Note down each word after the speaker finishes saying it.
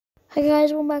Hi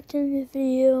guys, welcome back to a new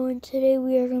video, and today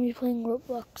we are going to be playing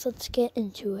Roblox. Let's get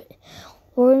into it.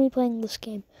 We're going to be playing this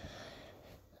game.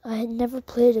 I had never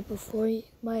played it before.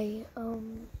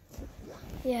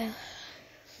 Yeah.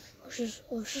 Let's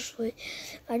just wait.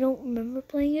 I don't remember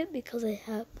playing it because I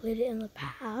have played it in the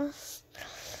past.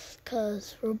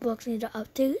 Because Roblox needed to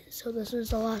update, so this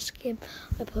is the last game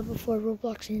I played before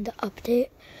Roblox needed to update.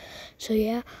 So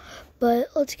yeah, but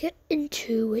let's get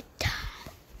into it.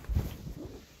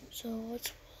 So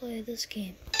let's play this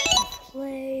game.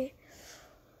 I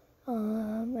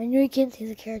know you can't see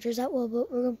the characters that well,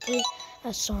 but we're gonna play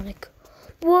as Sonic.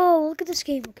 Whoa, look at this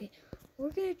game. Okay, we're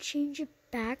gonna change it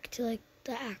back to like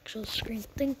the actual screen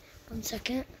thing. 1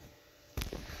 second.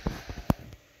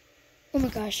 Oh my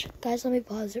gosh, guys, let me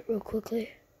pause it real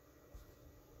quickly.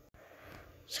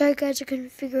 Sorry guys, I couldn't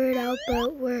figure it out,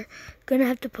 but we're gonna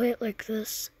have to play it like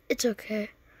this. It's okay.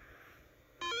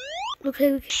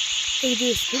 Okay, we can do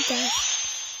a sprint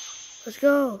dash. Let's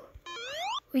go.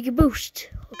 We can boost.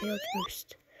 Okay, let's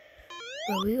boost.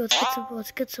 But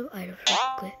let's get some items real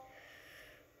quickly.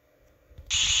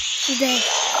 Today.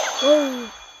 Whoa.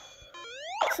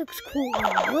 This looks cool.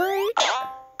 What?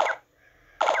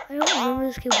 I don't remember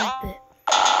this game one bit.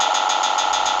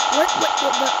 What?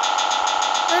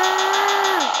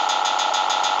 Ah!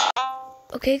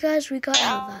 Okay guys, we got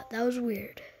out of that. That was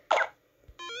weird.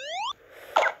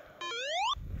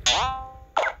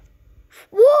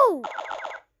 Whoa!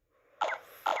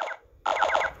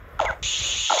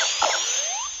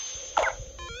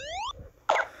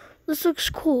 This looks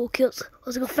cool. Okay,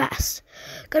 let's go fast.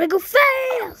 Gotta go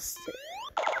fast!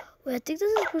 Wait, I think this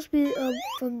is supposed to be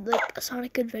from like a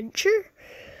Sonic Adventure.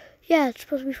 Yeah, it's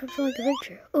supposed to be from Sonic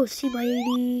Adventure. Oh, see my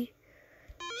 80.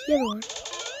 See the other one.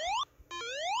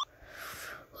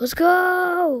 Let's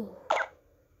go!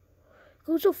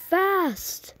 Go so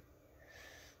fast!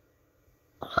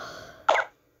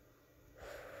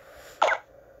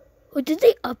 Oh, did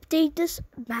they update this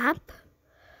map?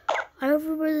 I don't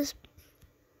remember this.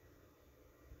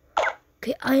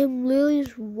 Okay, I am literally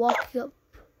just walking up.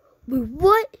 Wait,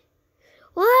 what?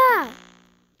 Ah!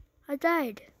 I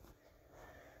died.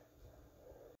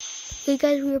 Okay,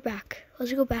 guys, we are back.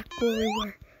 Let's go back where we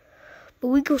were. But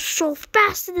we go so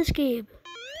fast in this game.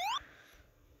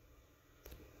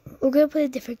 We're gonna play a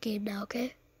different game now,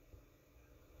 okay?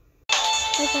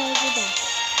 Hi guys, we're back.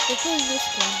 We're playing this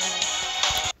game now.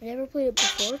 I never played it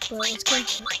before, but let's go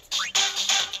into it.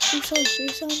 I'm sorry,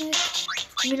 Sonic.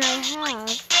 I mean, I have,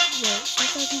 but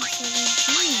 2017.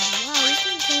 Wow, this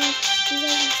one's from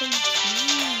 2017.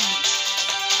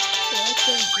 Yeah, let's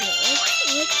go into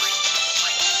it.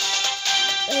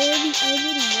 I already won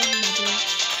my game.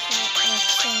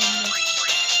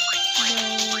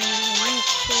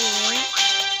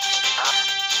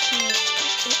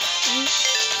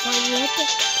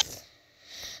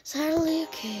 Sadly,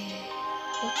 okay.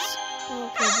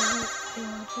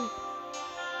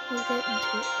 We'll get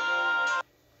into it.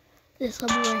 This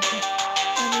level right here.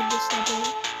 I need this level.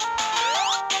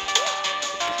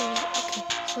 Okay.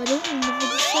 So I don't remember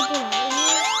this level at all.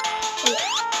 Wait,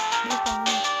 where's my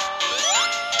name?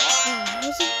 Oh, how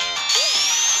is it?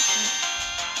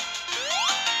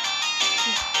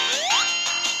 Okay.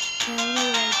 I don't know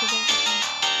what I did over here.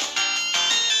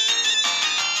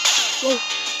 Whoa.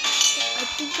 I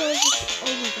think I was just,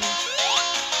 oh my gosh.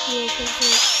 Yeah, that's really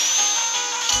fun.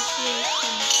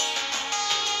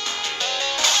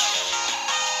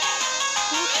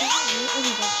 Oh my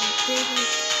gosh, there's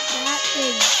like that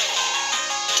thing.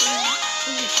 Oh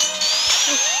my gosh.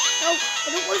 No, I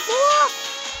don't want to fall off!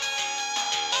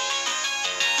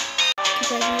 Okay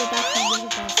guys, we go back from the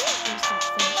boss. There's that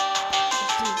thing.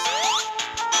 Let's do this.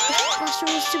 Faster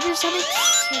with Super Sonic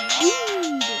Speed!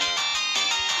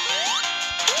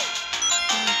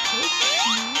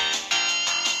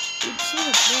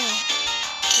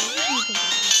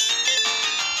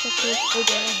 Okay, hold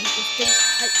on, I hate this thing.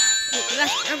 Wait,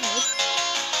 that's emerald.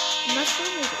 And that's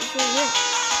emerald is right here.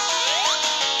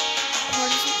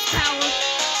 Harness its power.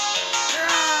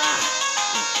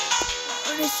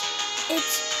 Harness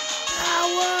its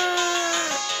power.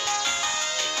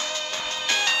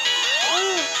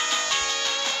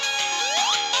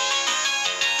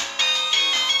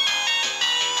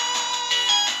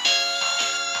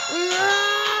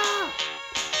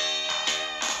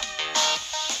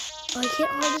 I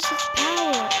can't harness its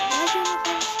power. Why can't I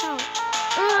harness its power?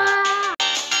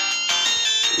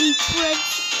 We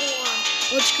transform.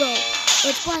 Let's go.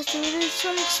 Let's blast it with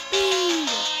Sonic Speed.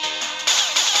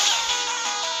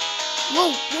 Whoa,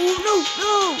 no.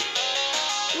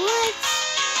 What?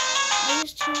 I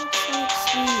just changed Sonic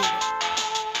Speed.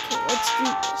 Okay, let's do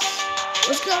this.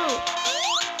 Let's go.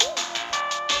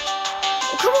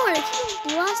 come on, I keep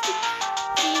blasting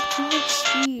with too much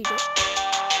speed.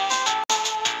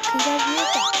 Cause I hear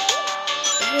that.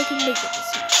 Maybe I can make it this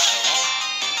week.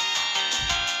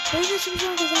 Play this song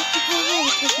is actually kind of hard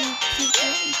because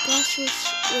you blast with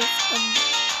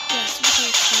yeah,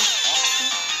 super speed.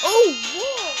 Oh,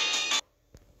 whoa!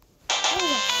 That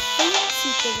was a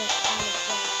fancy thing I added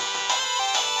there.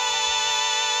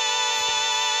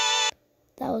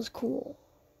 That was cool.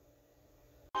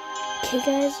 Okay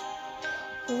guys,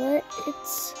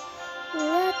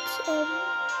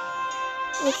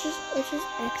 let's just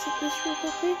exit this real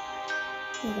quickly.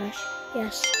 Oh my gosh,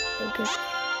 yes, okay.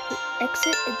 We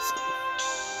exit and save.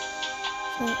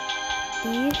 So,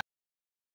 B